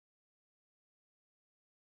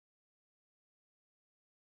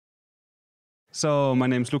So my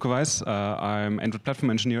name is Luca Weiss. I'm Android platform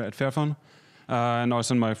engineer at Fairphone. And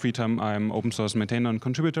also in my free time, I'm open source maintainer and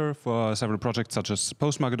contributor for several projects such as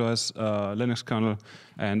PostMarketOS, Linux kernel,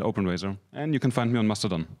 and OpenRazor. And you can find me on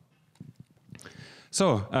Mastodon.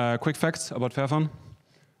 So quick facts about Fairphone.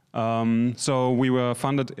 So we were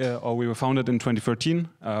founded in 2013.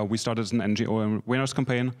 We started as an NGO awareness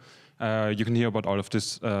campaign. You can hear about all of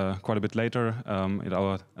this quite a bit later at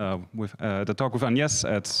our the talk with Agnes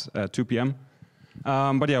at 2 p.m.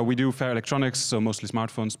 But yeah, we do fair electronics, so mostly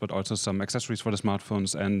smartphones, but also some accessories for the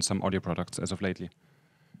smartphones and some audio products as of lately.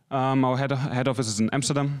 Our head office is in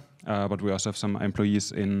Amsterdam, but we also have some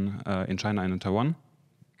employees in China and in Taiwan.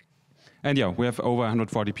 And yeah, we have over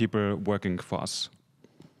 140 people working for us.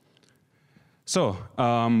 So,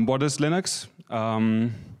 what is Linux?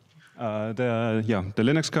 The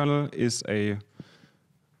Linux kernel is a.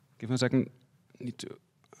 Give me a second. Need to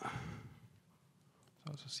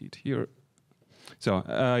also see it here. So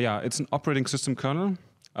yeah, it's an operating system kernel.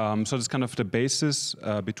 So it's kind of the basis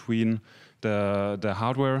between the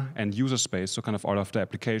hardware and user space. So kind of all of the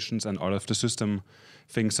applications and all of the system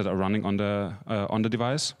things that are running on the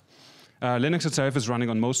device. Linux itself is running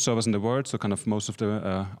on most servers in the world. So kind of most of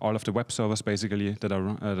the all of the web servers basically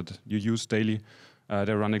that you use daily.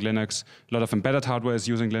 They're running Linux. A lot of embedded hardware is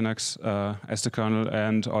using Linux as the kernel,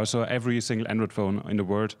 and also every single Android phone in the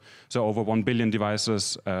world, so over 1 billion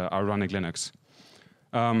devices are running Linux.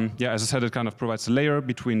 Yeah, as I said, it kind of provides a layer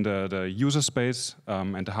between the user space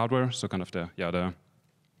and the hardware. So kind of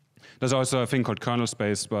there's also a thing called kernel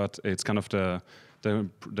space, but it's kind of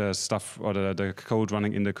the stuff or the code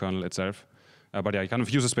running in the kernel itself. But yeah, kind of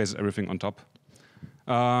user space is everything on top.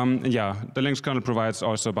 Yeah, the Linux kernel provides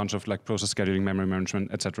also a bunch of like process scheduling, memory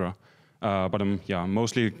management, etc. But I'm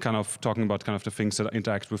mostly kind of talking about kind of the things that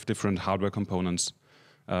interact with different hardware components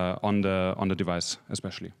on the device,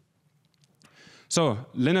 especially. So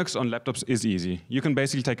Linux on laptops is easy. You can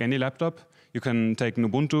basically take any laptop. You can take an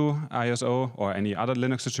Ubuntu, ISO, or any other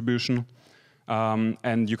Linux distribution,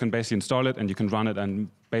 and you can basically install it and you can run it, and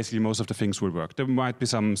basically most of the things will work. There might be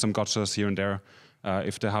some gotchas here and there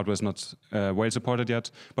if the hardware is not well supported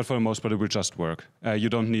yet, but for the most part it will just work. You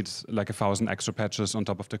don't need like 1,000 extra patches on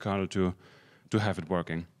top of the kernel to have it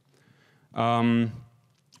working.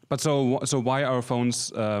 But so why are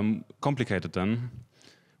phones complicated then?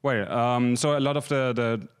 Well, so a lot of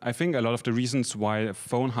I think a lot of the reasons why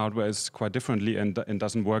phone hardware is quite differently and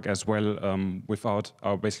doesn't work as well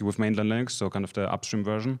basically with mainline Linux, so kind of the upstream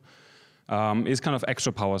version, is kind of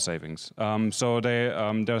extra power savings. So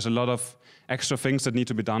there's a lot of extra things that need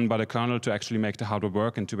to be done by the kernel to actually make the hardware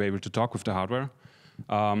work and to be able to talk with the hardware.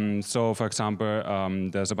 So for example,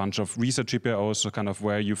 there's a bunch of reset GPIOs, so kind of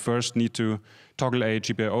where you first need to toggle a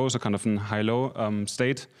GPIO, so kind of in high-low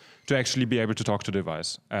state, to actually be able to talk to the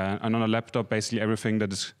device. And on a laptop, basically everything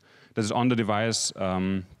that is on the device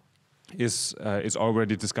is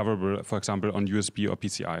already discoverable, for example, on USB or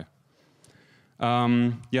PCI.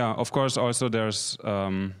 Yeah, of course, also there's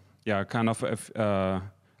kind of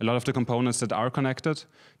a lot of the components that are connected,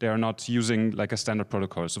 they are not using like a standard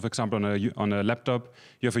protocol. So for example, on a laptop,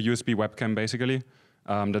 you have a USB webcam basically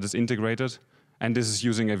that is integrated, and this is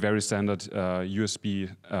using a very standard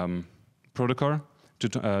USB protocol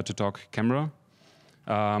to talk camera.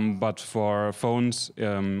 But for phones,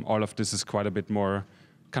 all of this is quite a bit more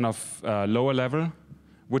kind of lower level,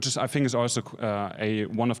 which is, I think, is also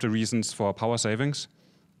one of the reasons for power savings.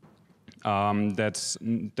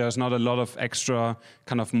 There's not a lot of extra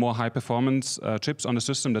kind of more high performance chips on the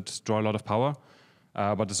system that draw a lot of power,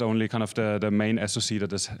 but it's only kind of the main SoC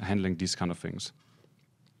that is handling these kind of things.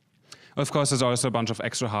 Of course, there's also a bunch of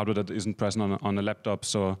extra hardware that isn't present on a laptop.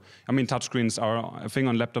 So, I mean, touchscreens are a thing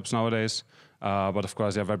on laptops nowadays, but of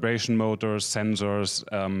course, you have vibration motors, sensors,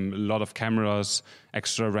 a lot of cameras,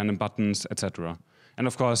 extra random buttons, etc. And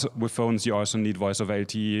of course, with phones, you also need voice over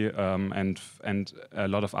LTE and a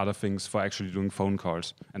lot of other things for actually doing phone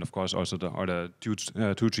calls. And of course, also the 2G,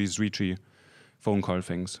 3G phone call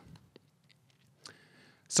things.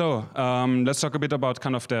 So let's talk a bit about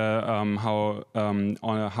kind of the how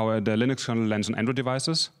the Linux kernel lands on Android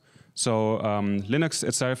devices. So Linux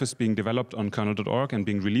itself is being developed on kernel.org and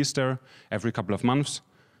being released there every couple of months.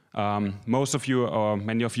 Most of you or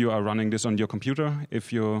many of you are running this on your computer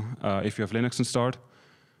if you have Linux installed.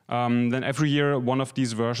 Then every year one of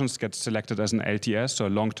these versions gets selected as an LTS, so a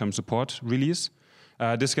long-term support release.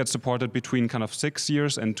 This gets supported between kind of 6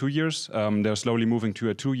 years and 2 years. They're slowly moving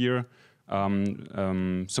to a 2-year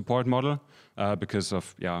support model because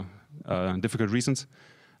of difficult reasons.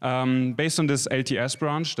 Based on this LTS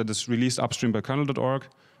branch that is released upstream by kernel.org,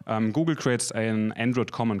 Google creates an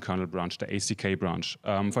Android common kernel branch, the ACK branch.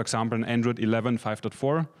 For example, an Android 11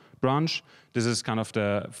 5.4 branch. This is kind of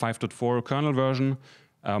the 5.4 kernel version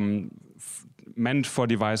meant for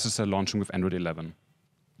devices that are launching with Android 11.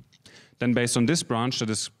 Then based on this branch that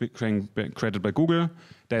is created by Google,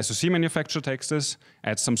 the SoC manufacturer takes this,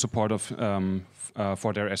 adds some support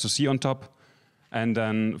for their SoC on top, and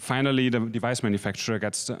then finally the device manufacturer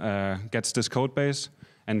gets this code base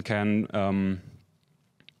and can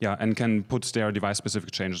put their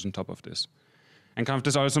device-specific changes on top of this. And kind of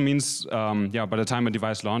this also means, by the time a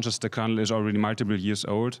device launches, the kernel is already multiple years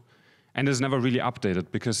old, and is never really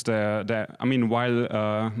updated because while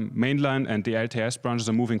Mainline and the LTS branches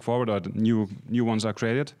are moving forward, or the new ones are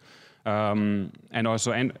created, and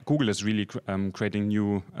Google is really creating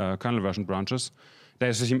new kernel version branches.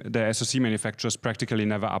 The SoC manufacturers practically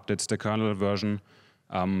never updates the kernel version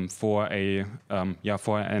for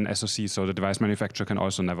an SoC, so the device manufacturer can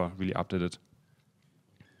also never really update it.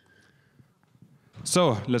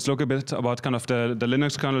 So let's look a bit about kind of the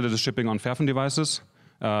Linux kernel that is shipping on Fairphone devices.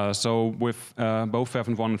 So with both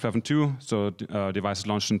Fairphone 1 and Fairphone 2, so devices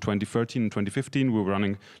launched in 2013 and 2015, we were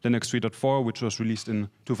running Linux 3.4, which was released in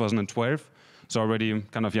 2012. So already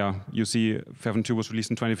kind of, you see Fairphone 2 was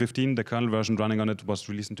released in 2015, the kernel version running on it was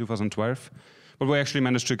released in 2012. But we actually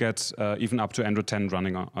managed to get even up to Android 10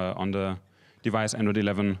 running on the device. Android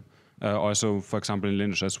 11 also, for example, in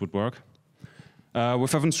Linux would work.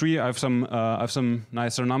 With Fairphone 3, I have some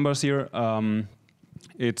nicer numbers here.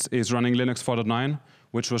 It is running Linux 4.9,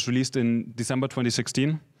 which was released in December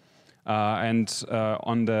 2016. And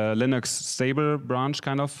on the Linux stable branch,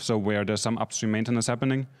 kind of, so where there's some upstream maintenance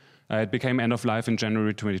happening, it became end of life in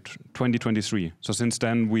January 2023. So since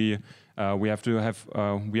then, we have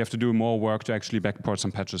to do more work to actually backport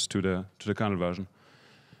some patches to the kernel version.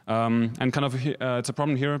 And kind of it's a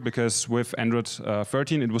problem here because with Android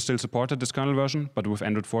 13 it was still supported, this kernel version, but with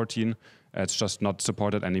Android 14 it's just not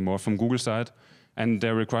supported anymore from Google side, and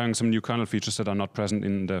they're requiring some new kernel features that are not present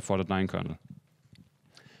in the 4.9 kernel.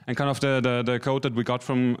 And kind of the code that we got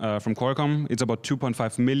from Qualcomm, it's about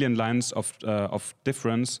 2.5 million lines of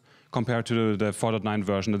difference compared to the 4.9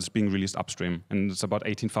 version that's being released upstream, and it's about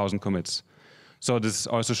 18,000 commits. So this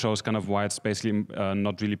also shows kind of why it's basically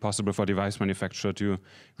not really possible for a device manufacturer to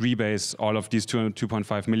rebase all of these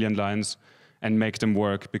 2.5 million lines and make them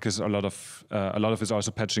work, because a lot of it is also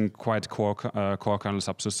patching quite core kernel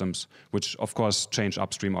subsystems, which of course change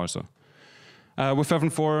upstream also. With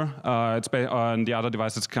Fairphone 4, on the other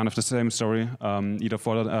device, it's kind of the same story, either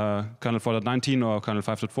kernel 4.19 or kernel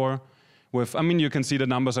 5.4. You can see the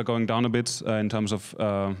numbers are going down a bit in terms of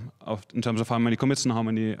how many commits and how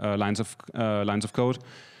many lines of code.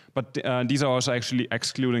 But these are also actually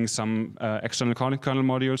excluding some external kernel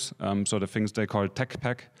modules, so the things they call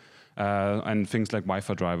TechPack and things like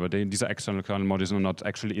Wi-Fi driver. These are external kernel modules and not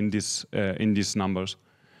actually in these numbers.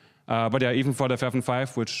 But yeah, even for the Fairphone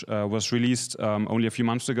 5, which was released only a few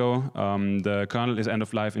months ago, the kernel is end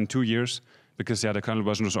of life in 2 years, because the kernel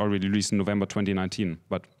version was already released in November 2019.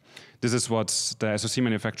 But this is what the SoC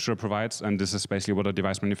manufacturer provides, and this is basically what a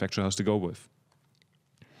device manufacturer has to go with.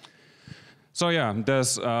 So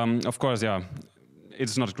there's, of course,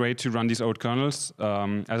 it's not great to run these old kernels.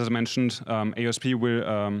 As I mentioned,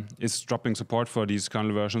 AOSP is dropping support for these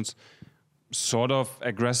kernel versions sort of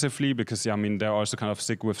aggressively, because they're also kind of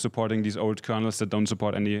sick with supporting these old kernels that don't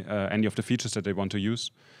support any of the features that they want to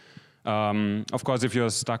use. Of course, if you're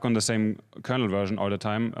stuck on the same kernel version all the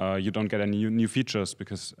time, you don't get any new features,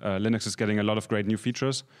 because Linux is getting a lot of great new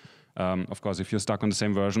features. Of course, if you're stuck on the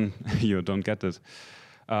same version, you don't get it.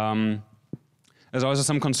 There's also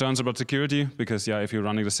some concerns about security, because if you're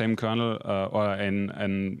running the same kernel or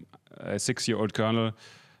a 6-year-old kernel,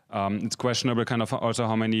 it's questionable kind of also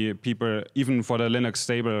how many people, even for the Linux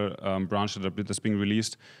stable branch that's being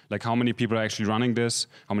released, like how many people are actually running this,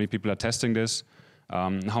 how many people are testing this,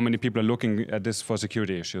 how many people are looking at this for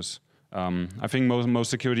security issues. I think most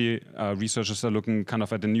security researchers are looking kind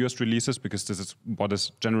of at the newest releases, because this is what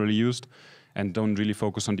is generally used, and don't really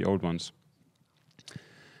focus on the old ones.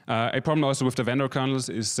 A problem also with the vendor kernels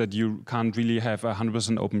is that you can't really have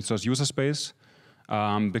 100% open source user space,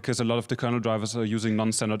 because a lot of the kernel drivers are using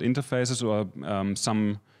non-standard interfaces, or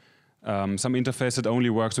some interface that only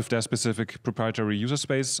works with their specific proprietary user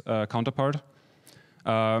space counterpart.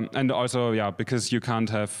 And also, because you can't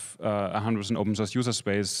have 100% open source user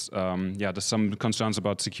space, there's some concerns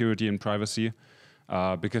about security and privacy,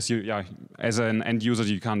 because as an end user,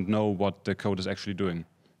 you can't know what the code is actually doing.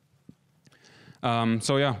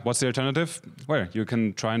 So yeah, what's the alternative? Well, you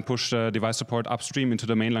can try and push the device support upstream into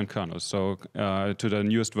the mainline kernel, so to the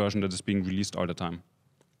newest version that is being released all the time.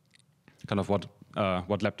 Kind of what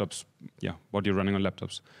laptops, what you're running on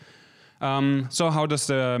laptops. So how does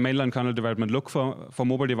the mainline kernel development look for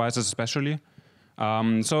mobile devices especially?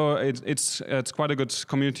 So it's quite a good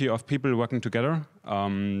community of people working together.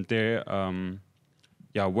 They're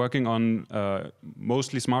working on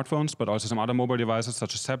mostly smartphones, but also some other mobile devices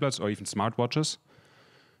such as tablets or even smartwatches.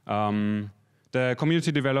 The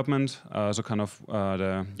community development, so kind of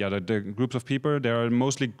the groups of people, they are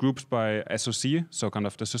mostly grouped by SoC, so kind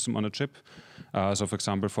of the system on a chip. So for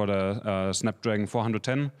example, for the Snapdragon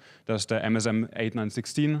 410, there's the MSM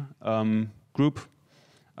 8916 group,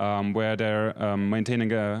 where they're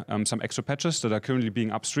maintaining some extra patches that are currently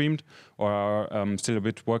being upstreamed or are still a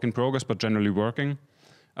bit work in progress, but generally working.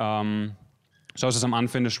 So also some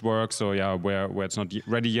unfinished work, so yeah, where it's not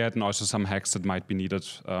ready yet, and also some hacks that might be needed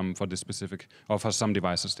for this specific, or for some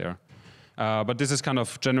devices there. But this is kind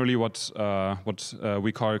of generally what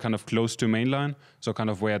we call kind of close to mainline, so kind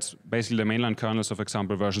of where it's basically the mainline kernel, so for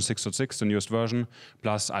example version 6.6, the newest version,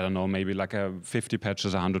 plus, I don't know, maybe like 50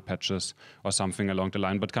 patches, 100 patches, or something along the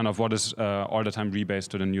line, but kind of what is all the time rebased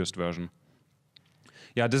to the newest version.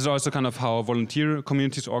 Yeah, this is also kind of how volunteer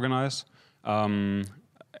communities organize.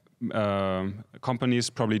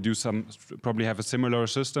 Companies probably have a similar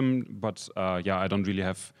system, but yeah, I don't really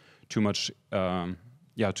have too much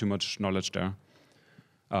knowledge there.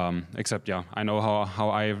 Except yeah, I know how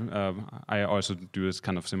I also do this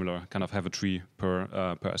kind of similar, kind of have a tree per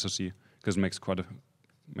SoC, because it makes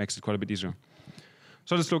it quite a bit easier.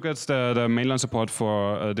 So let's look at the mainline support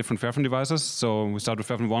for different Fairphone devices. So we start with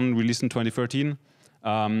Fairphone 1, released in 2013.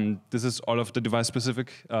 This is all of the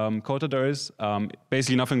device-specific code that there is.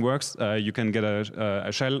 Basically, nothing works. You can get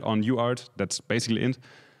a shell on UART that's basically int.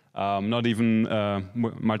 Not even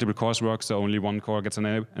multiple cores work, so only one core gets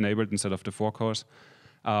enabled instead of the 4 cores.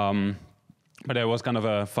 But there was kind of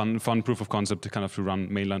a fun proof of concept to run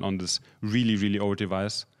mainline on this really, really old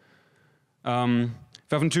device.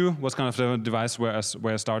 Fairphone 2 was kind of the device where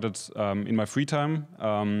I started in my free time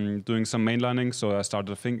doing some mainlining. So I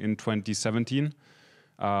started, I think, in 2017.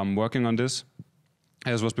 Working on this.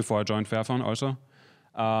 This was before I joined Fairphone also.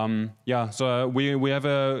 Yeah, so we have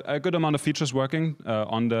a good amount of features working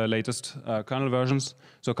on the latest kernel versions.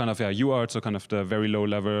 So kind of UART, so kind of the very low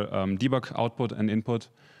level debug output and input.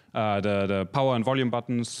 The power and volume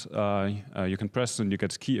buttons you can press and you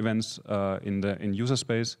get key events in user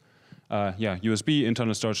space. Yeah, USB,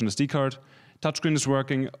 internal storage and SD card. Touchscreen is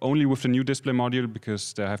working only with the new display module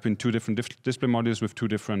because there have been 2 different display modules with 2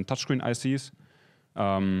 different touchscreen ICs.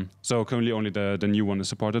 So currently only the new one is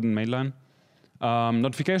supported in mainline.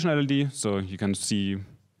 Notification LED, so you can see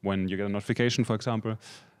when you get a notification, for example.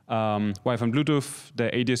 Wi-Fi and Bluetooth, the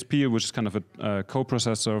ADSP, which is kind of a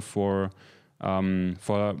co-processor for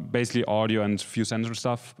basically audio and few sensor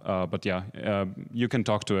stuff. But yeah, you can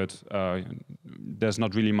talk to it. There's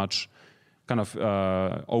not really much kind of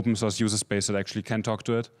open source user space that actually can talk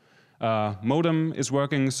to it. Modem is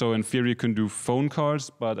working, so in theory you can do phone calls,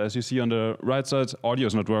 but as you see on the right side, audio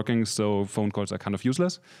is not working, so phone calls are kind of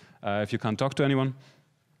useless if you can't talk to anyone.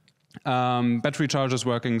 Battery charger is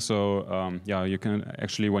working, so yeah, you can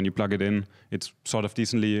actually, when you plug it in, it's sort of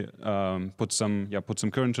decently put some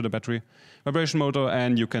current to the battery. Vibration motor,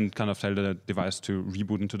 and you can kind of tell the device to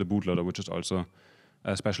reboot into the bootloader, which is also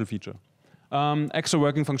a special feature. Extra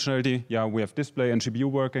working functionality, yeah, we have display and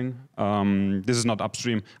GPU working. This is not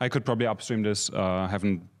upstream. I could probably upstream this,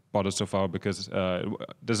 haven't bothered so far because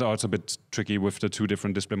this is also a bit tricky with the 2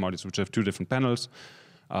 different display modules, which have 2 different panels.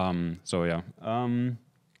 So yeah.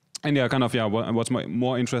 And yeah, kind of, yeah, what's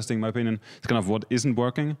more interesting, in my opinion, is kind of what isn't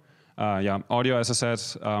working. Yeah, audio, as I said,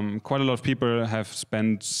 quite a lot of people have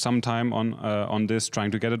spent some time on this,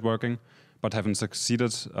 trying to get it working, but haven't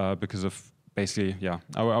succeeded because of basically, yeah,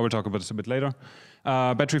 I will talk about this a bit later.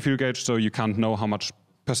 Battery fuel gauge, so you can't know how much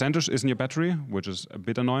percentage is in your battery, which is a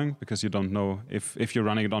bit annoying because you don't know if you're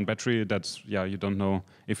running it on battery, that's, yeah, you don't know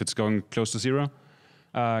if it's going close to 0.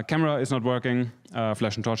 Camera is not working,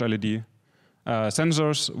 flash and torch LED.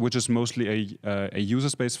 Sensors, which is mostly a user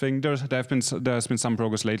space thing. There has been some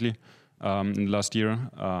progress lately in the last year,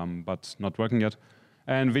 but not working yet.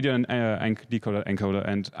 And video and decoder, encoder,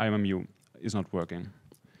 and IMMU is not working.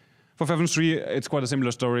 For Fairphone 3, it's quite a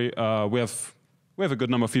similar story. We have a good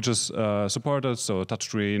number of features supported, so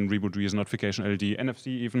touchscreen, reboot reason, notification LED, NFC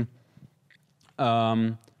even.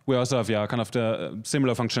 We also have, yeah, kind of the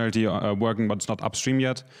similar functionality working, but it's not upstream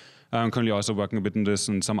yet. I'm currently also working a bit on this,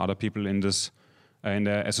 and some other people in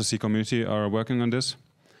the SoC community are working on this.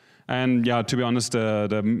 And yeah, to be honest,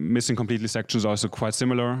 the missing completely section is also quite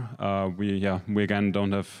similar. We again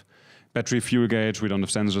don't have battery fuel gauge, we don't have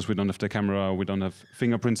sensors, we don't have the camera, we don't have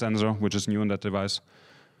fingerprint sensor, which is new in that device.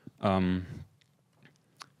 Fairphone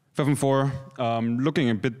 4, looking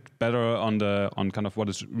a bit better on kind of what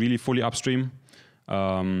is really fully upstream.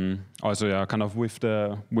 Also, yeah, kind of with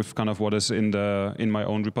kind of what is in my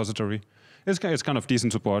own repository. It's kind of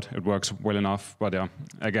decent support. It works well enough, but yeah,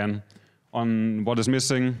 again, on what is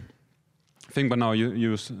missing, I think by now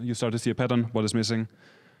you start to see a pattern. What is missing,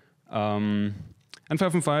 and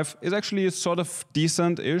Fairphone 5 is actually sort of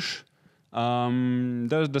decent-ish.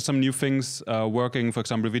 There's some new things working. For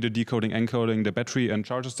example, video decoding, encoding, the battery and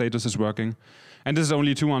charger status is working. And this is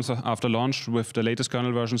only 2 months after launch with the latest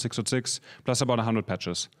kernel version 6.6, plus about 100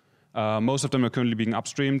 patches. Most of them are currently being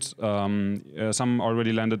upstreamed. Some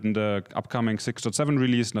already landed in the upcoming 6.7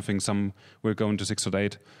 release, and I think some will go into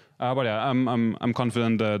 6.8. But yeah, I'm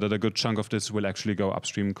confident that a good chunk of this will actually go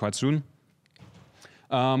upstream quite soon.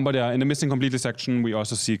 But yeah, in the missing completely section, we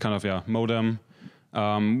also see kind of modem.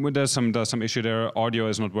 There's some issue there. Audio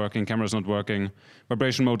is not working, camera is not working,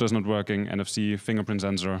 vibration motor is not working, NFC, fingerprint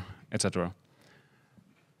sensor, etc.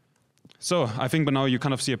 So I think by now you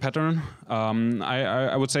kind of see a pattern.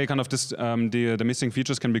 I would say kind of this the missing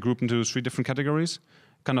features can be grouped into 3 different categories.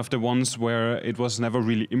 Kind of the ones where it was never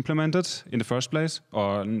really implemented in the first place,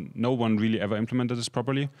 or no one really ever implemented this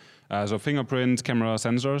properly. So fingerprint, camera,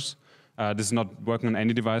 sensors. This is not working on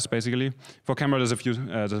any device basically. For camera,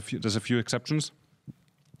 there's a few exceptions.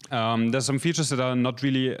 There's some features that are not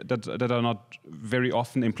really that are not very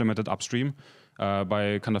often implemented upstream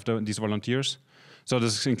by kind of these volunteers. So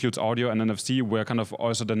this includes audio and NFC, where kind of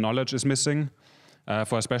also the knowledge is missing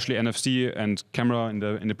for especially NFC and camera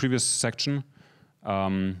in the previous section.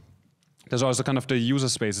 There's also kind of the user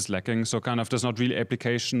space is lacking, so kind of there's not really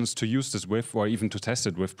applications to use this with or even to test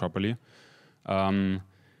it with properly.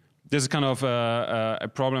 This is kind of a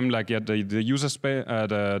problem, like the user space,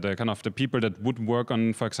 the kind of the people that would work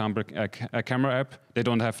on, for example, a camera app, they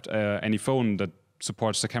don't have any phone that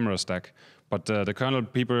supports the camera stack. But the kernel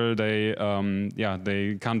people, they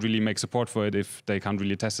can't really make support for it if they can't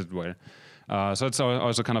really test it well. So it's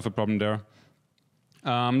also kind of a problem there.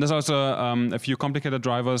 There's also a few complicated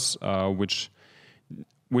drivers which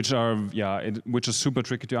are super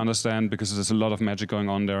tricky to understand because there's a lot of magic going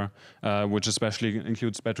on there, which especially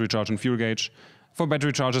includes battery charge and fuel gauge. For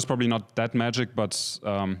battery charge, it's probably not that magic, but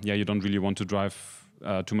you don't really want to drive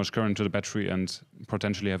too much current to the battery and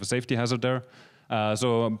potentially have a safety hazard there.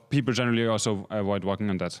 So people generally also avoid working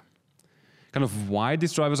on that. Kind of why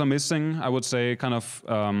these drivers are missing, I would say kind of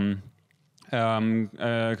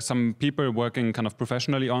some people working kind of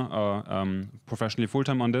professionally professionally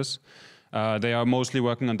full-time on this. They are mostly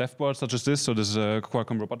working on dev boards such as this, so this is a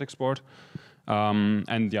Qualcomm robotics board.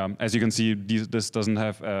 And yeah, as you can see, this doesn't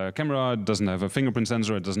have a camera, it doesn't have a fingerprint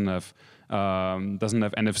sensor, it doesn't have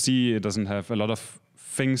NFC, it doesn't have a lot of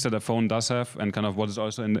things that a phone does have, and kind of what is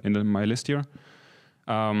also in my list here.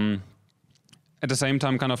 At the same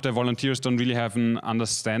time, kind of the volunteers don't really have an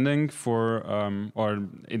understanding for, or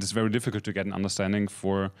it is very difficult to get an understanding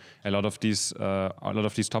for a lot of these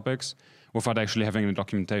topics without actually having the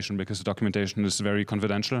documentation, because the documentation is very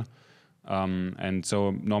confidential, and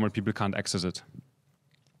so normal people can't access it.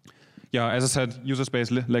 Yeah, as I said, user space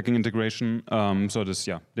lacking integration, so this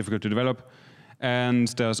difficult to develop. And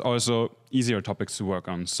there's also easier topics to work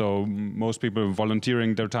on. So most people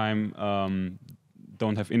volunteering their time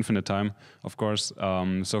don't have infinite time, of course.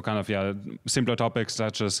 So kind of, simpler topics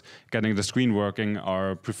such as getting the screen working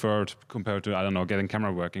are preferred compared to, I don't know, getting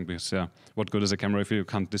camera working, because what good is a camera if you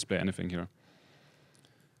can't display anything here?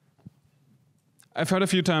 I've heard a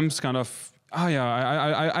few times kind of,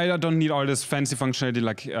 I don't need all this fancy functionality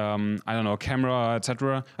like, I don't know, camera,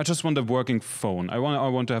 etc. I just want a working phone. I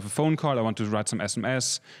want to have a phone call, I want to write some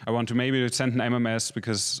SMS, I want to maybe send an MMS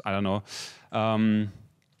because, I don't know.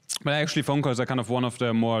 But actually phone calls are kind of one of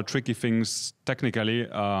the more tricky things technically,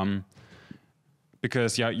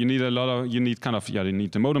 because you need you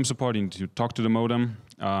need the modem support, you need to talk to the modem,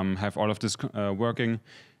 have all of this working.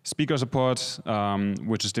 Speaker support,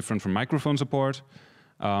 which is different from microphone support.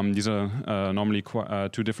 These are normally 2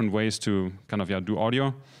 different ways to kind of do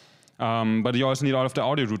audio. But you also need all of the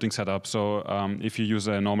audio routing set up. So if you use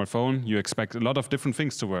a normal phone, you expect a lot of different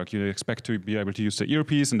things to work. You expect to be able to use the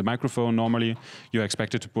earpiece and the microphone normally. You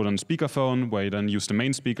expect it to put on speakerphone, where you then use the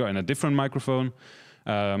main speaker and a different microphone.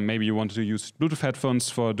 Maybe you want to use Bluetooth headphones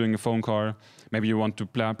for doing a phone call. Maybe you want to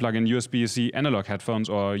plug in USB-C analog headphones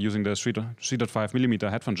or using the 3.5mm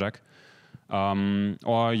headphone jack.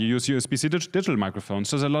 Or you use USB-C digital microphones.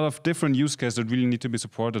 So there's a lot of different use cases that really need to be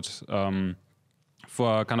supported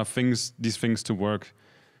for kind of these things to work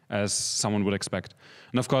as someone would expect.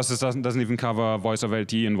 And of course, this doesn't even cover voice over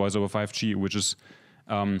LTE and voice over 5G, which is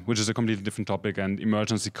a completely different topic, and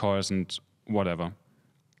emergency calls and whatever.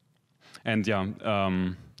 And yeah,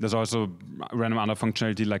 there's also random other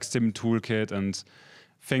functionality like SIM toolkit and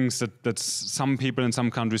things that some people in some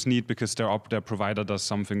countries need because their provider does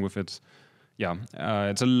something with it. Yeah,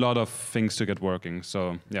 it's a lot of things to get working.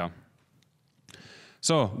 So yeah.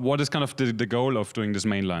 So what is kind of the goal of doing this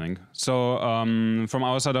mainlining? So from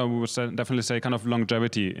our side, I would definitely say kind of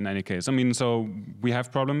longevity in any case. I mean, so we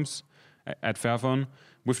have problems at Fairphone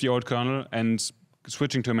with the old kernel, and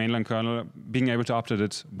switching to a mainline kernel, being able to update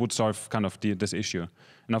it would solve kind of this issue.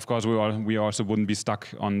 And of course, we also wouldn't be stuck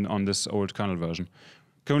on this old kernel version.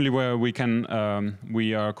 Currently, where we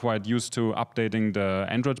are quite used to updating the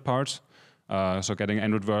Android part. So getting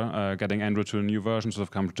Android to a new version, so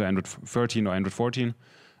come to Android 13 or Android 14,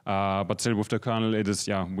 but still with the kernel, it is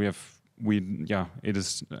it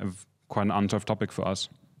is quite an unsolved topic for us.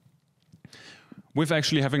 With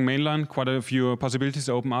actually having mainline, quite a few possibilities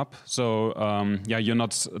open up. So you're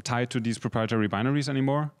not tied to these proprietary binaries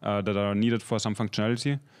anymore that are needed for some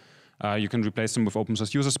functionality. You can replace them with open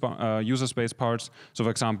source user space parts. So for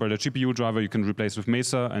example, the GPU driver you can replace with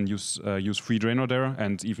Mesa and use free Drano there,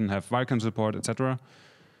 and even have Vulkan support, etc.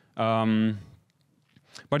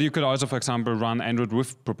 But you could also, for example, run Android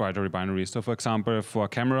with proprietary binaries. So for example, for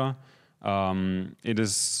camera, it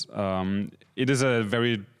is a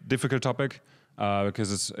very difficult topic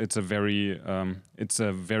because it's a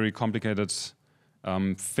very complicated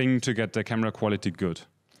thing to get the camera quality good.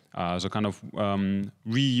 So kind of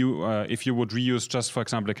if you would reuse just, for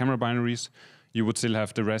example, the camera binaries, you would still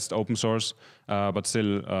have the rest open source, but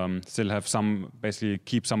still have basically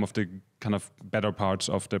keep some of the kind of better parts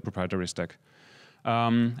of the proprietary stack.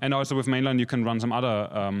 And also with mainline, you can run some other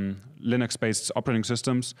Linux-based operating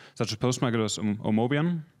systems, such as Postmageddon or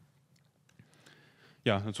Mobian.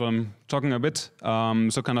 Yeah, that's what I'm talking a bit.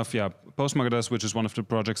 So kind of, Postmageddon, which is one of the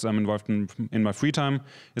projects I'm involved in my free time,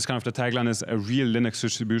 is kind of the tagline is a real Linux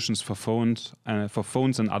distributions for phones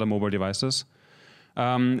and other mobile devices.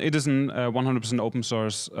 It is a 100% open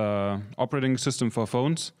source operating system for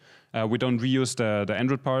phones. We don't reuse the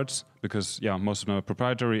Android parts because most of them are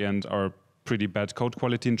proprietary and are pretty bad code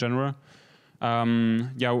quality in general.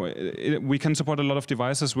 We can support a lot of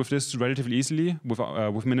devices with this relatively easily,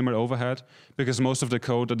 with minimal overhead, because most of the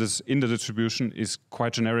code that is in the distribution is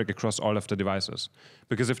quite generic across all of the devices.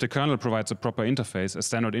 Because if the kernel provides a proper interface, a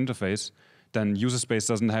standard interface, then user space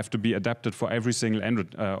doesn't have to be adapted for every single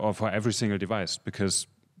Android or for every single device, because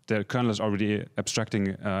the kernel is already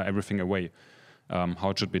abstracting everything away,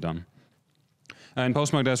 how it should be done. In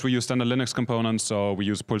Postmageddon, we use standard Linux components, so we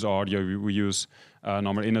use Pulse Audio, we use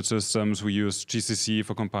normal init systems, we use GCC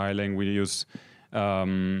for compiling, we use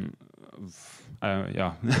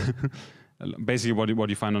basically what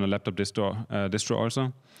you find on a laptop distro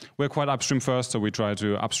also. We're quite upstream first, so we try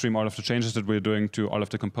to upstream all of the changes that we're doing to all of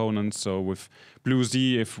the components. So with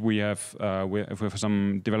BlueZ, if we have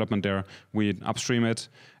some development there, we upstream it.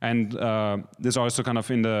 And this also kind of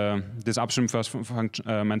in this upstream first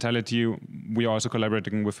mentality, we are also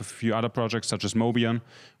collaborating with a few other projects such as Mobian,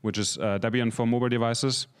 which is Debian for mobile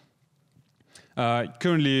devices.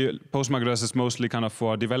 Currently, Postmageddon is mostly kind of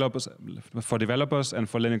for developers and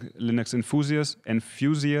for Linux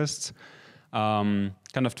enthusiasts,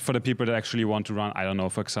 kind of for the people that actually want to run, I don't know,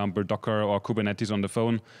 for example, Docker or Kubernetes on the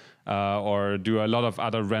phone, or do a lot of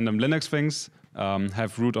other random Linux things,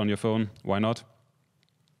 have root on your phone, why not?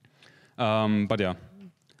 But yeah.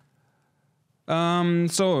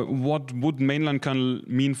 So what would mainline kernel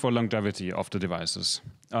mean for longevity of the devices?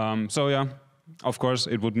 Of course,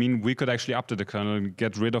 it would mean we could actually update the kernel and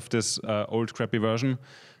get rid of this old crappy version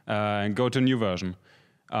and go to a new version.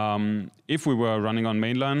 If we were running on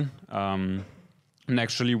mainline, and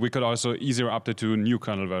actually we could also easier update to new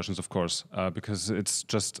kernel versions, of course, because it's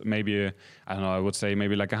just maybe, I don't know, I would say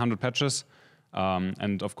maybe like 100 patches.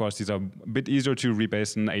 And of course, these are a bit easier to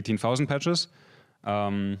rebase than 18,000 patches.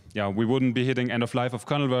 We wouldn't be hitting end of life of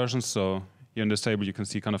kernel versions, so here in this table, you can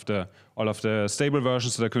see kind of all of the stable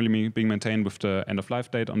versions that are currently being maintained with the end of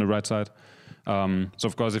life date on the right side. So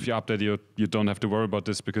of course, if you update, you don't have to worry about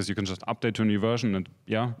this because you can just update to a new version, and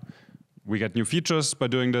we get new features by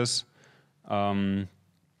doing this. Kind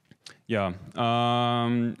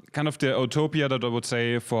of the utopia that I would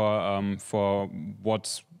say for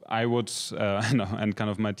what I would and kind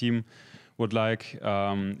of my team would like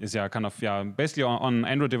is basically on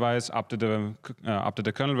Android device update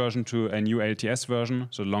the kernel version to a new LTS version,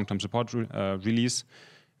 so long-term support release,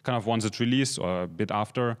 kind of once it's released or a bit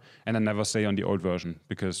after, and then never stay on the old version,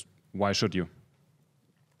 because why should you?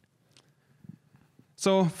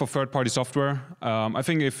 So for third-party software, I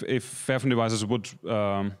think if Fairphone devices would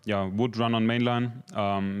run on mainline,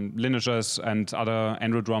 Lineages and other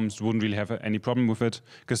Android ROMs wouldn't really have any problem with it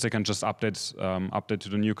because they can just update to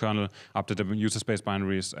the new kernel, update the user space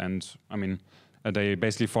binaries, and I mean they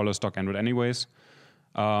basically follow stock Android anyways.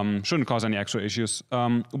 Shouldn't cause any extra issues.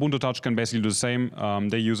 Ubuntu Touch can basically do the same.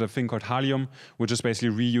 They use a thing called Halium, which is basically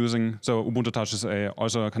reusing. So Ubuntu Touch is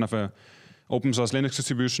also kind of a open source Linux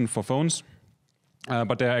distribution for phones.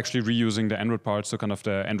 But they're actually reusing the Android parts, so kind of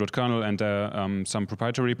the Android kernel and some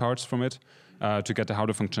proprietary parts from it to get the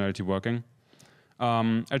hardware functionality working.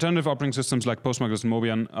 Alternative operating systems like Postmarkers and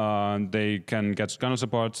Mobian, they can get kernel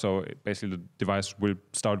support, so basically the device will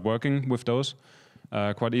start working with those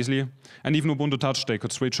quite easily. And even Ubuntu Touch, they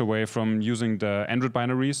could switch away from using the Android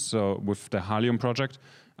binaries, so with the Halium project,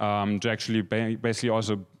 to actually basically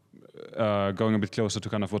also going a bit closer to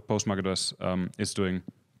kind of what Postmarkers is doing.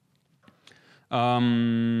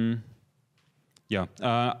 And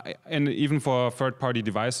even for third-party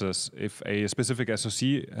devices, if a specific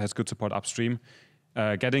SoC has good support upstream,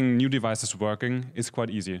 getting new devices working is quite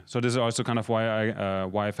easy. So this is also kind of why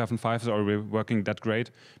Fairphone 5 is already working that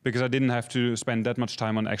great, because I didn't have to spend that much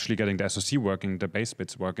time on actually getting the SoC working, the base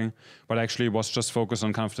bits working, but actually was just focused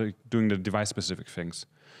on kind of doing the device-specific things.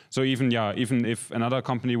 So even if another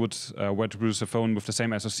company were to produce a phone with the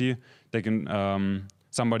same SoC, they can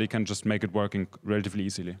somebody can just make it working relatively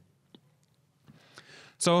easily.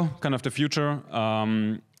 So kind of the future.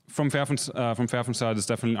 From Fairphone's side, it's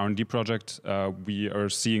definitely an R&D project. We are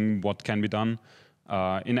seeing what can be done.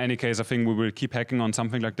 In any case, I think we will keep hacking on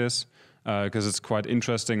something like this because it's quite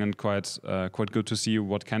interesting and quite good to see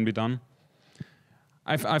what can be done.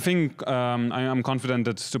 I think I'm confident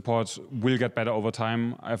that support will get better over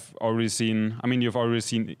time. You've already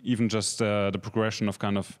seen even just the progression of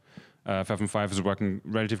kind of Fairphone 5 is working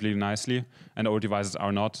relatively nicely, and old devices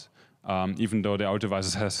are not. Even though the old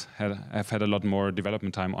devices have had a lot more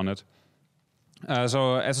development time on it.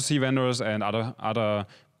 So SoC vendors and other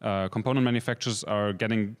component manufacturers are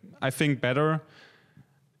getting, I think, better.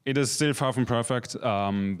 It is still far from perfect,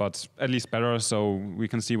 but at least better, so we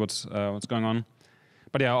can see what's going on.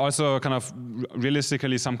 But yeah, also kind of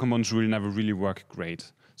realistically, some components will never really work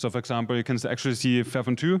great. So for example, you can actually see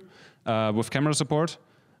Fairphone 2 with camera support.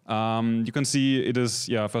 You can see it is,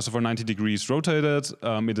 first of all, 90 degrees rotated.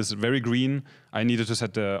 It is very green. I needed to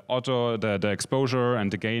set the the exposure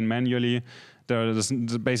and the gain manually. There's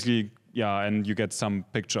basically, and you get some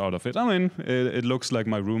picture out of it. I mean, it looks like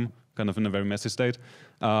my room, kind of in a very messy state.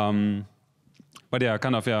 But yeah,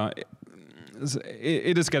 kind of,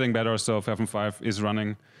 it is getting better. So Fairphone 5 is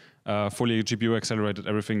running fully GPU accelerated,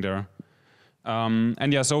 everything there.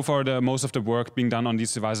 And yeah, so far most of the work being done on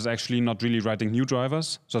these devices is actually not really writing new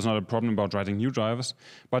drivers. So it's not a problem about writing new drivers,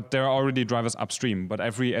 but there are already drivers upstream. But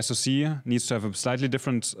every SoC needs to have a slightly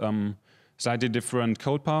different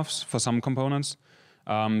code paths for some components.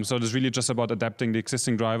 So it's really just about adapting the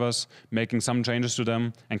existing drivers, making some changes to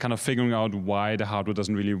them, and kind of figuring out why the hardware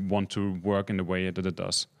doesn't really want to work in the way that it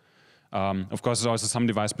does. Of course, there's also some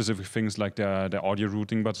device-specific things like the audio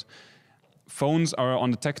routing, but phones are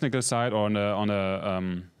on the technical side or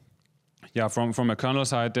from a kernel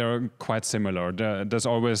side, they're quite similar. There's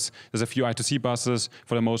a few I2C buses.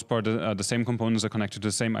 For the most part, the same components are connected to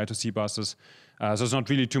the same I2C buses. So it's not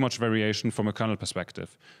really too much variation from a kernel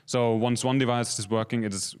perspective. So once one device is working,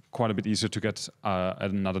 it is quite a bit easier to get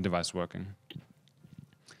another device working.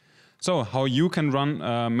 So how you can run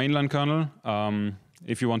mainline kernel,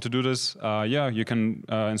 if you want to do this, you can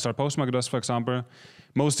install Postmarkers, for example.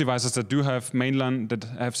 Most devices that do have mainline, that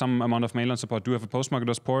have some amount of mainline support, do have a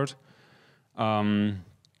Postmarkers port.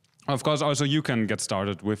 Of course, also you can get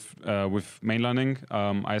started with mainlining.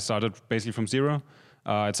 I started basically from zero.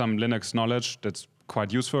 I had some Linux knowledge that's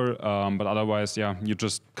quite useful, but otherwise, you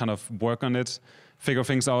just kind of work on it, figure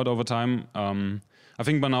things out over time. I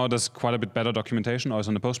think by now there's quite a bit better documentation, also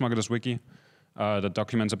on the Postmarkers wiki, that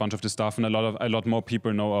documents a bunch of this stuff, and a lot more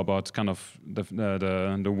people know about kind of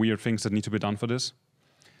the weird things that need to be done for this.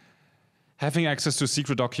 Having access to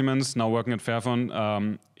secret documents, now working at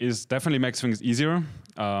Fairphone, is definitely makes things easier.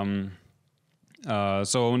 So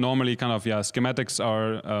normally kind of, schematics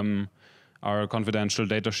are confidential,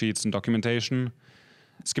 data sheets and documentation.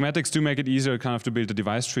 Schematics do make it easier kind of to build a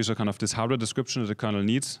device tree, so kind of this hardware description that the kernel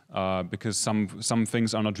needs, because some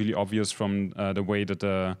things are not really obvious from the way that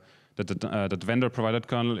the vendor provided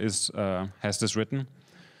kernel has this written.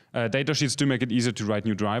 Data sheets do make it easier to write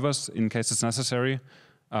new drivers in case it's necessary.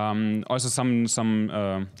 Also for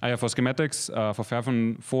schematics for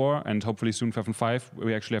Fairphone 4 and hopefully soon Fairphone 5,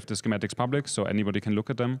 we actually have the schematics public, so anybody can look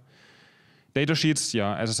at them. Datasheets,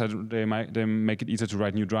 yeah, as I said, they make it easier to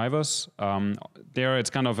write new drivers. There, it's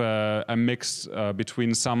kind of a mix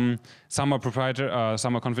between some are proprietary,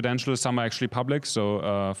 some are confidential, some are actually public.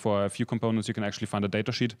 So for a few components, you can actually find a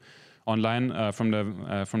datasheet online from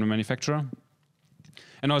the manufacturer.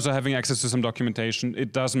 And also having access to some documentation,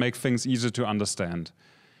 it does make things easier to understand.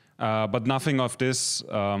 But nothing of this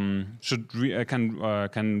can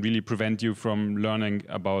really prevent you from learning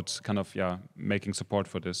about kind of making support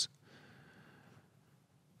for this.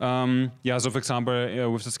 So for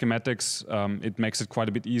example, with the schematics, it makes it quite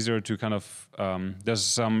a bit easier to kind of, there's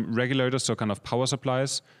some regulators, so kind of power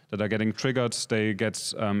supplies that are getting triggered. They get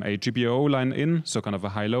a GPIO line in, so kind of a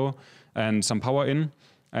high-low, and some power in.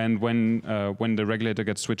 And when the regulator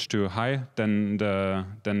gets switched to high, then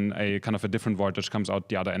a kind of a different voltage comes out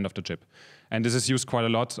the other end of the chip. And this is used quite a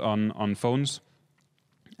lot on phones.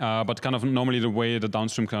 But kind of normally the way the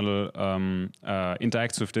downstream kernel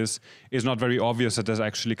interacts with this is not very obvious that there's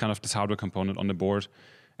actually kind of this hardware component on the board.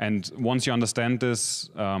 And once you understand this,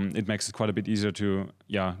 it makes it quite a bit easier to,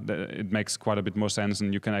 it makes quite a bit more sense,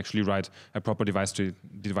 and you can actually write a proper device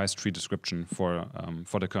tree description for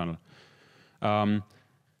the kernel.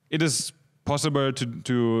 It is possible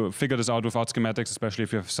to figure this out without schematics, especially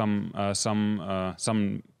if you have some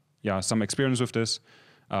experience with this.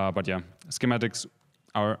 But yeah, schematics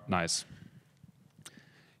are nice.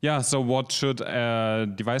 Yeah, so what should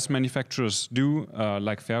device manufacturers do,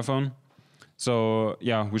 like Fairphone? So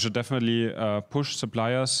yeah, we should definitely push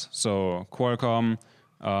suppliers, so Qualcomm,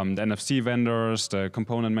 the NFC vendors, the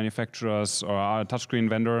component manufacturers, or our touchscreen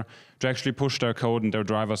vendor, to actually push their code and their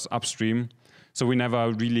drivers upstream. So we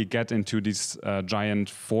never really get into these giant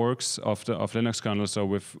forks of Linux kernel, so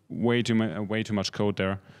with way too much code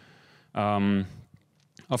there.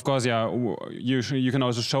 Of course, yeah, you can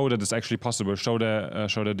also show that it's actually possible. Show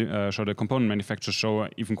the component manufacturers, show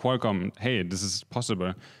even Qualcomm, hey, this is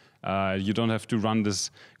possible. You don't have to run this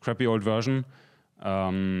crappy old version.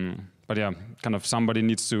 But yeah, kind of somebody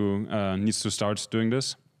needs to start doing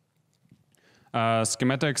this.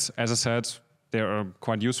 Schematics, as I said, they are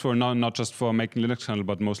quite useful, not just for making Linux kernel,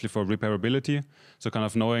 but mostly for repairability. So kind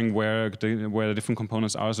of knowing where the different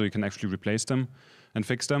components are, so you can actually replace them and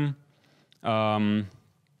fix them.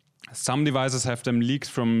 Some devices have them leaked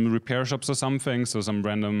from repair shops or something, so some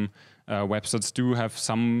random websites do have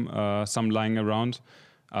some lying around.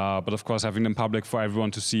 But of course, having them public for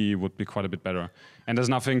everyone to see would be quite a bit better. And there's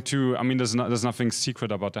nothing there's nothing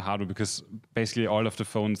secret about the hardware, because basically all of the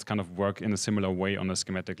phones kind of work in a similar way on a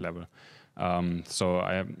schematic level. So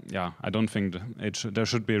I don't think there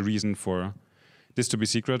should be a reason for this to be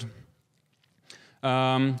secret.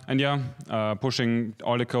 Pushing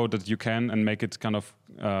all the code that you can and make it kind of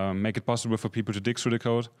make it possible for people to dig through the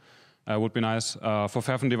code would be nice. For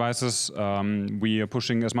Fairphone devices, we are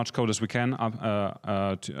pushing as much code as we can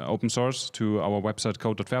to open source to our website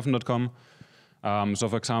code.fairphone.com. So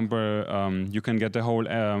for example, you can get the whole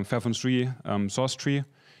Fairphone 3 source tree.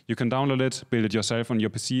 You can download it, build it yourself on your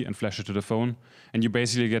PC, and flash it to the phone. And you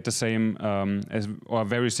basically get the same or a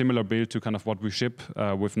very similar build to kind of what we ship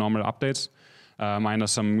with normal updates.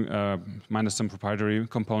 Minus some proprietary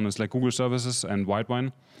components like Google services and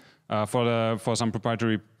Whitewine. For some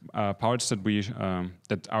proprietary parts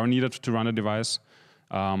that are needed to run a device,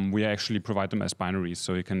 we actually provide them as binaries,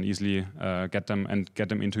 so you can easily get them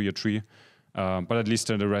into your tree. But at least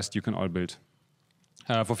the rest you can all build.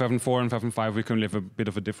 For Fairphone 4 and Fairphone 5, we currently have a bit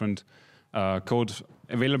of a different code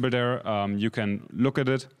available there. You can look at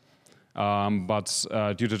it. But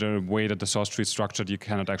due to the way that the source tree is structured, you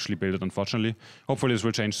cannot actually build it, unfortunately. Hopefully this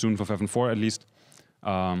will change soon for Fairphone 4 at least.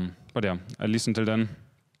 But yeah, at least until then,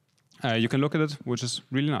 you can look at it, which is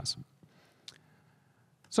really nice.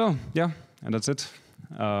 So yeah, and that's it.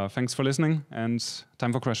 Thanks for listening, and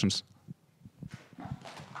time for questions.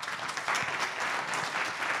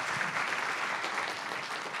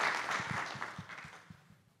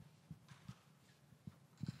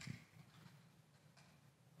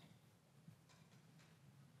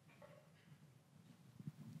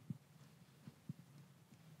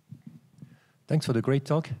 Thanks for the great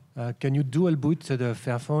talk. Can you dual boot the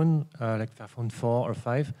Fairphone, like Fairphone 4 or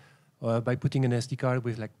 5, by putting an SD card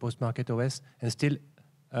with like post-market OS, and still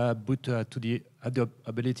boot have the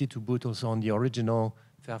ability to boot also on the original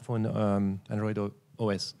Fairphone Android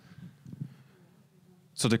OS?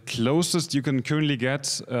 So the closest you can currently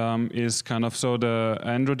get is kind of, so the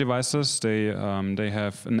Android devices, they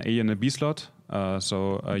have an A and a B slot,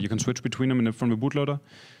 so you can switch between them from the bootloader.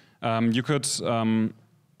 You could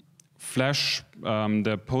flash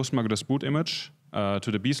the post-market boot image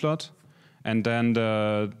to the B slot, and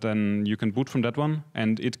then you can boot from that one,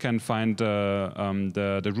 and it can find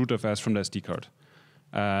the root FS from the SD card.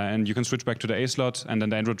 And you can switch back to the A slot, and then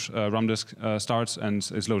the Android RAM disk starts and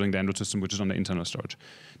is loading the Android system, which is on the internal storage.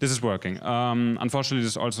 This is working. Unfortunately,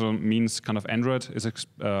 this also means kind of Android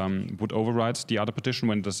would override the other partition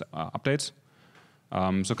when it does updates.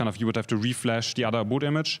 So kind of you would have to reflash the other boot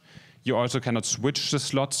image. You also cannot switch the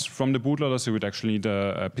slots from the bootloader, so you would actually need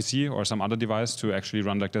a PC or some other device to actually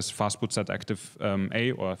run like this fastboot set active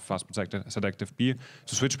A or fastboot set active B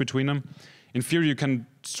to switch between them. In theory, you can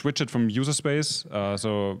switch it from user space.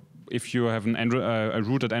 So if you have a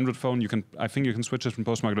rooted Android phone, I think you can switch it from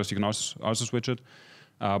postmarket OS. You can also switch it,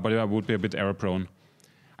 but it would be a bit error prone.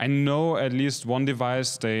 I know at least one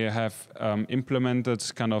device, they have implemented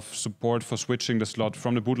kind of support for switching the slot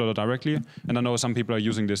from the bootloader directly. And I know some people are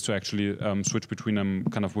using this to actually switch between them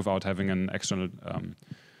kind of without having an external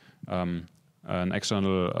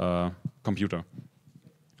computer.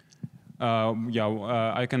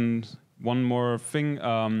 I can, one more thing.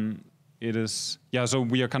 So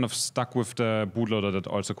we are kind of stuck with the bootloader that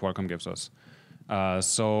also Qualcomm gives us.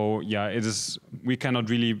 We cannot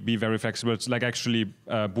really be very flexible. It's like actually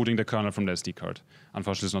booting the kernel from the SD card.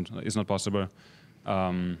 Unfortunately, it's not possible.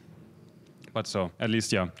 But so at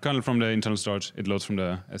least, kernel from the internal storage, it loads from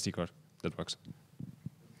the SD card. That works.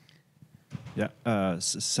 Yeah,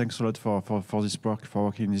 thanks a lot for this work, for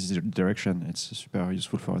working in this direction. It's super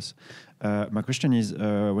useful for us. My question is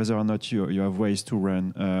whether or not you have ways to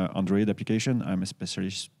run Android application. I'm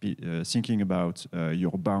especially thinking about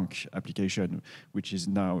your bank application, which is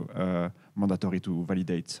now mandatory to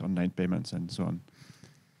validate online payments and so on.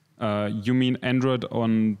 You mean Android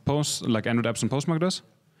on like Android apps on postmarket OS?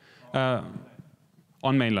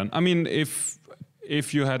 On mainline. I mean, if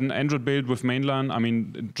you had an Android build with mainline, I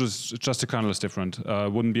mean, just the kernel is different.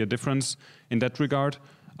 Wouldn't be a difference in that regard.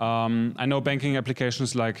 I know banking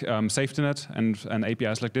applications like SafetyNet and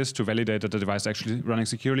APIs like this to validate that the device is actually running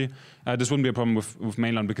securely. This wouldn't be a problem with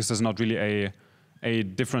mainline because there's not really a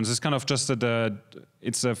difference. It's kind of just that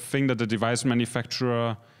it's a thing that the device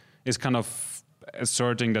manufacturer is kind of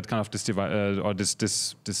asserting that kind of this device or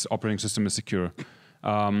this operating system is secure.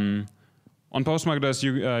 On postmarket OS,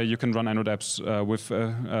 you can run Android apps with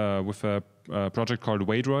a project called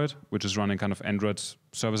Waydroid, which is running kind of Android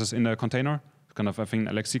services in a container, kind of I think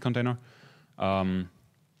LXC container.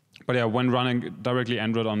 But yeah, when running directly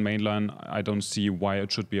Android on mainline, I don't see why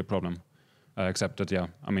it should be a problem. Except that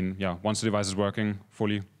once the device is working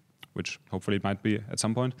fully, which hopefully it might be at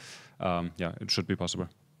some point, it should be possible.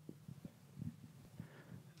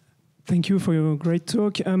 Thank you for your great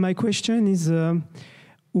talk. My question is.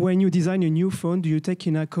 When you design a new phone, do you take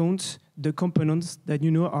in account the components that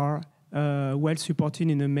you know are well supported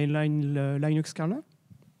in the mainline Linux kernel?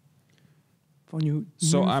 For new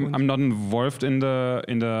I'm not involved in the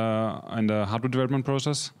hardware development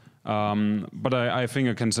process, but I think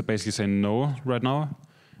I can basically say no right now.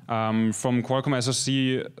 From Qualcomm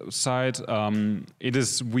SoC side,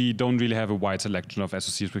 we don't really have a wide selection of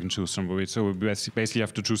SoCs we can choose from. So we basically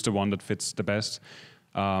have to choose the one that fits the best.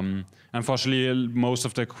 Unfortunately, most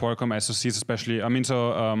of the Qualcomm SoCs, especially,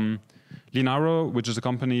 Linaro, which is a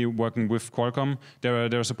company working with Qualcomm,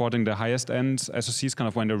 they're supporting the highest end SoCs kind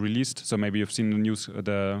of when they're released. So maybe you've seen the news,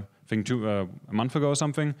 a month ago or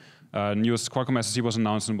something. Newest Qualcomm SoC was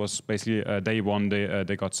announced and was basically day one.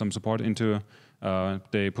 They got some support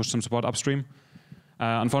they pushed some support upstream.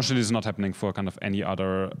 Unfortunately, this is not happening for kind of any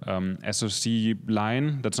other SoC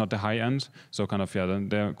line. That's not the high end. So kind of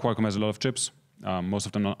Qualcomm has a lot of chips. Most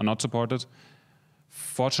of them are not supported.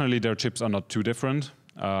 Fortunately, their chips are not too different,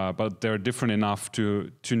 but they're different enough to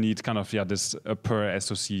need kind of this per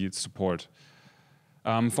SoC support.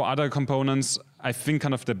 For other components, I think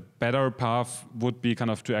kind of the better path would be kind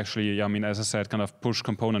of to actually, as I said, kind of push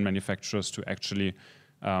component manufacturers to actually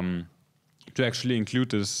include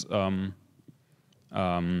this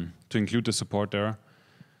support there.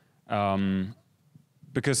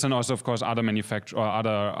 Because then also, of course, other manufacturers or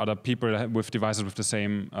other people with devices with the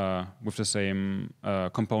same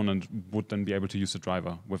component would then be able to use the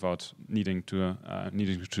driver without needing to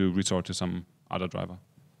resort to some other driver.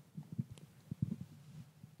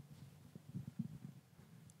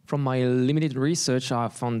 From my limited research, I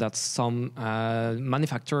found that some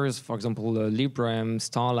manufacturers, for example, Librem,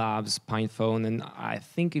 Star Labs, PinePhone, and I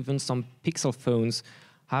think even some Pixel phones,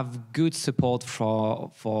 have good support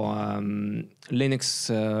for Linux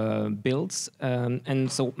builds.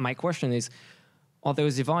 And so my question is, are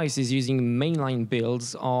those devices using mainline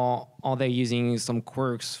builds, or are they using some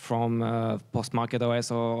quirks from post-market OS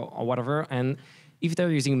or whatever? And if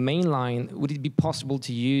they're using Mainline, would it be possible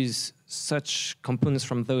to use such components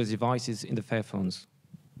from those devices in the Fairphones?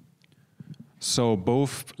 So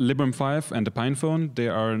both Librem 5 and the Pinephone, they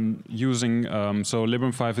are using, so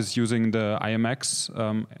Librem 5 is using the IMX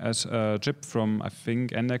as a chip from, I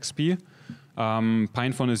think, NXP.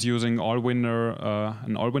 Pinephone is using an Allwinner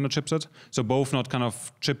chipset. So both not kind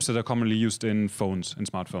of chips that are commonly used in phones, in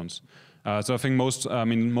smartphones. So I think most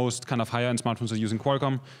kind of higher-end smartphones are using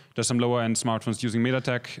Qualcomm. There's some lower-end smartphones using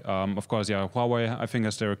MediaTek. Of course, yeah, Huawei, I think,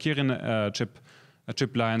 has their Kirin chip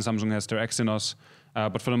line. Samsung has their Exynos.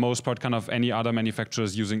 But for the most part, kind of any other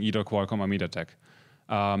manufacturers using either Qualcomm or MediaTek,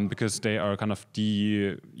 because they are kind of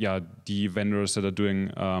the vendors that are doing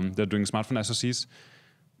smartphone SoCs.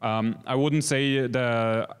 I wouldn't say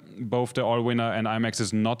both the Allwinner and IMX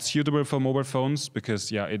is not suitable for mobile phones, because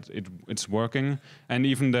it's working, and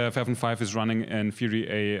even the Fairphone 5 is running in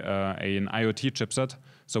theory an IoT chipset,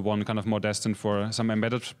 so one kind of more destined for some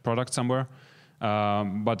embedded product somewhere.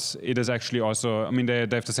 But it is actually also, I mean, they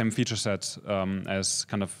have the same feature set as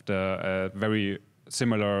kind of the very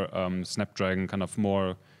similar Snapdragon kind of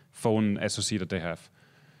more phone SoC that they have.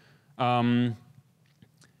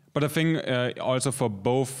 But I think also for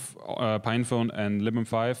both Pinephone and Librem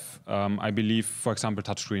 5, I believe, for example,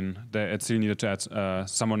 touchscreen, it still needed to add,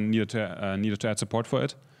 someone needed to add support for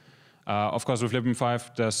it. Of course, with Librem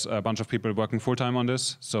 5, there's a bunch of people working full-time on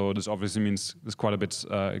this, so this obviously means it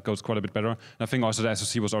goes quite a bit better. And I think also the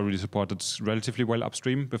SoC was already supported relatively well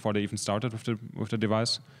upstream before they even started with the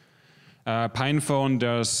device. Pinephone,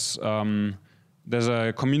 there's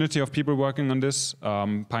a community of people working on this.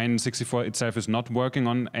 Pine64 itself is not working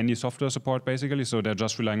on any software support, basically, so they're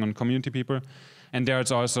just relying on community people. And there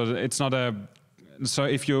it's not a... So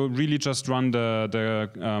if you really just run the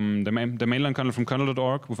mainline kernel from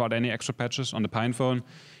kernel.org without any extra patches on the Pinephone,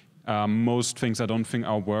 most things I don't think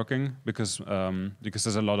are working, because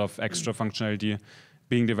there's a lot of extra functionality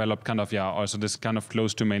being developed, kind of, also this kind of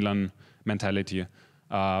close to mainline mentality.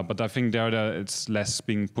 But I think it's less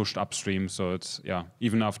being pushed upstream. So it's,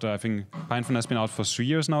 even after, I think Pinephone has been out for 3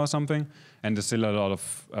 years now or something, and there's still a lot of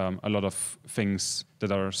things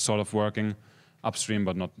that are sort of working upstream,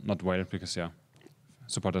 but not well, because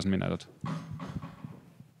support hasn't been added.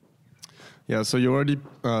 Yeah, so you already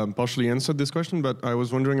partially answered this question, but I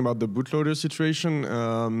was wondering about the bootloader situation.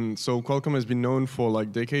 So Qualcomm has been known for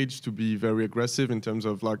like decades to be very aggressive in terms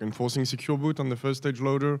of like enforcing secure boot on the first stage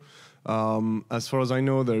loader. As far as I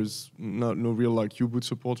know, there's no real like U-boot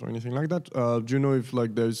support or anything like that. Do you know if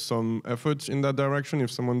like there's some effort in that direction,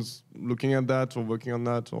 if someone's looking at that or working on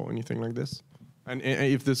that or anything like this? And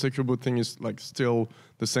if the secure boot thing is like still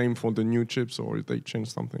the same for the new chips, or if they change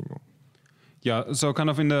something? Or? Yeah, so kind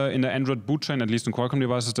of in the Android boot chain, at least in Qualcomm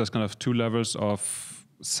devices, there's kind of 2 levels of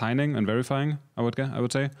signing and verifying, I would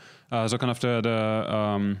say. So kind of so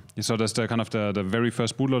there's the kind of the very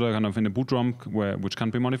first bootloader kind of in the boot ROM which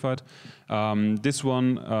can't be modified. This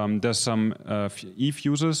one, there's some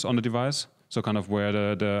e-fuses on the device, so kind of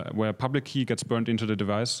where public key gets burnt into the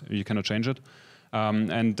device, you cannot change it.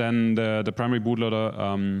 And then the primary bootloader,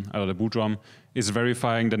 or the boot ROM, is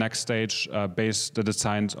verifying the next stage based that is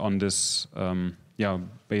signed on this,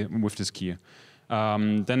 with this key.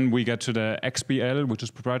 Then we get to the XBL, which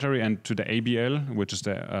is proprietary, and to the ABL, which is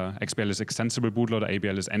the XBL is extensible bootloader,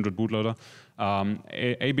 ABL is Android bootloader.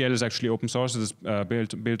 ABL is actually open source. It is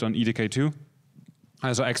built on EDK2.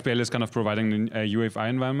 So XBL is kind of providing a UEFI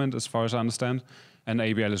environment, as far as I understand, and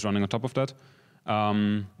ABL is running on top of that.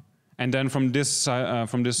 And then from this on,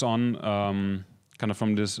 from the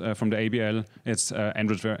ABL, it's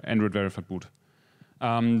Android verified boot.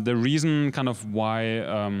 The reason kind of why,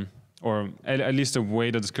 or at least the way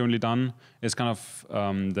that it's currently done, is kind of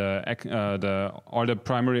all the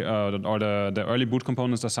primary or the early boot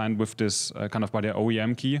components are signed with this kind of by the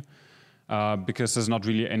OEM key, because there's not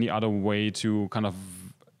really any other way to kind of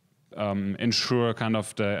ensure kind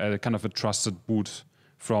of a trusted boot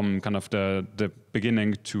from kind of the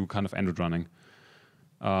beginning to kind of Android running.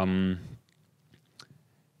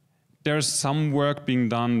 There's some work being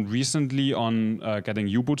done recently on getting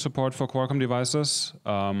U-boot support for Qualcomm devices.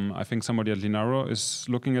 I think somebody at Linaro is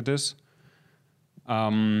looking at this.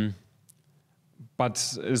 But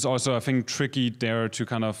it's also, I think, tricky there to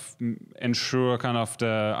kind of ensure kind of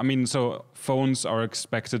so phones are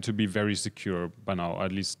expected to be very secure by now,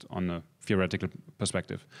 at least on a theoretical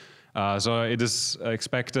perspective. So it is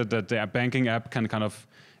expected that the banking app can kind of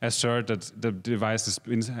assert that the device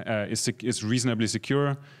is reasonably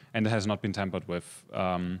secure and has not been tampered with.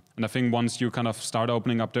 And I think once you kind of start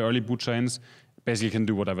opening up the early boot chains, basically you can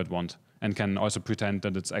do whatever it wants and can also pretend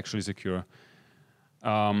that it's actually secure.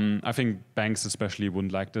 I think banks especially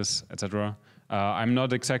wouldn't like this, etc. I'm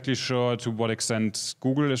not exactly sure to what extent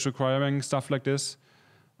Google is requiring stuff like this.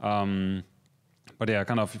 But yeah,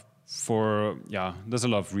 kind of there's a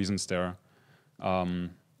lot of reasons there.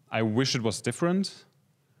 I wish it was different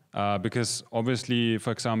because obviously,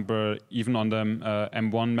 for example, even on the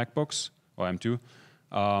M1 MacBooks or M2,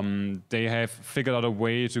 they have figured out a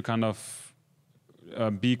way to kind of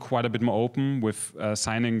be quite a bit more open with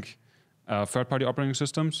signing third-party operating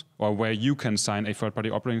systems, or where you can sign a third-party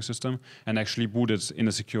operating system and actually boot it in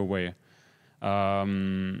a secure way.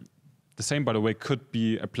 The same, by the way, could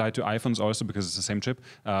be applied to iPhones also because it's the same chip.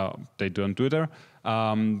 They don't do it there.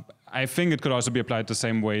 I think it could also be applied the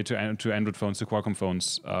same way to Android phones, to Qualcomm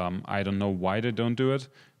phones. I don't know why they don't do it.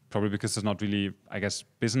 Probably because there's not really, I guess,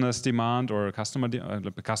 business demand or customer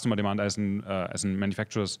demand as in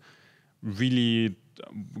manufacturers really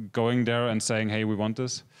going there and saying, hey, we want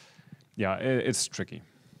this. Yeah, it's tricky.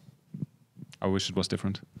 I wish it was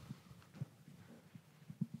different.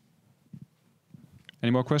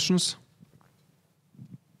 Any more questions?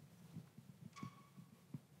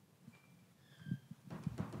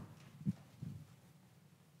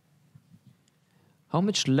 How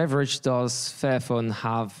much leverage does Fairphone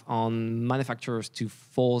have on manufacturers to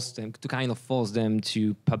force them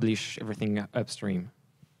to publish everything upstream?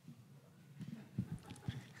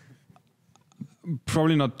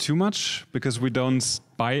 Probably not too much, because we don't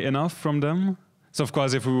buy enough from them. So of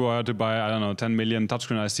course, if we were to buy, I don't know, 10 million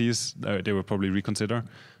touchscreen ICs, they would probably reconsider.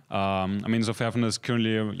 I mean, so Fairphone is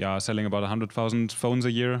currently selling about 100,000 phones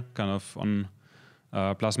a year, kind of on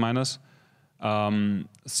plus minus.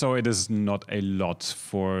 So it is not a lot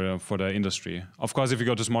for the industry. Of course, if you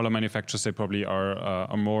go to smaller manufacturers, they probably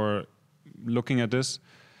are more looking at this.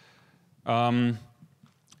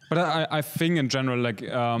 But I think in general, like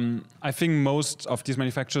I think most of these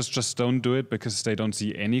manufacturers just don't do it because they don't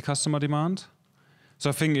see any customer demand. So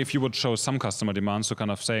I think if you would show some customer demand, so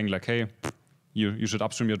kind of saying like, hey, you should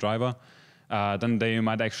upstream your driver, then they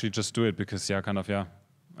might actually just do it because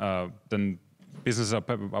then businesses are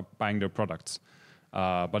buying their products.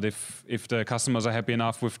 But if the customers are happy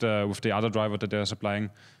enough with the other driver that they're supplying,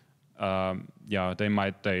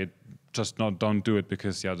 they just don't do it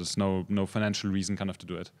because there's no financial reason kind of to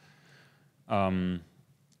do it. I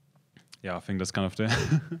think that's kind of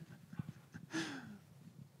the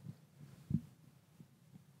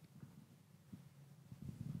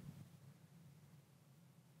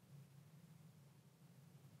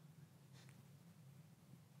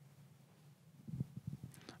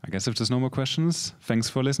I guess if there's no more questions, thanks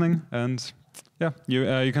for listening. And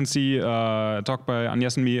you can see a talk by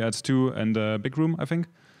Agnes and me at 2 in the big room, I think.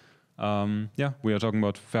 We are talking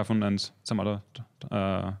about Fairphone and some other,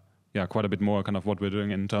 quite a bit more kind of what we're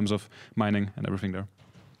doing in terms of mining and everything there.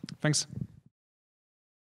 Thanks.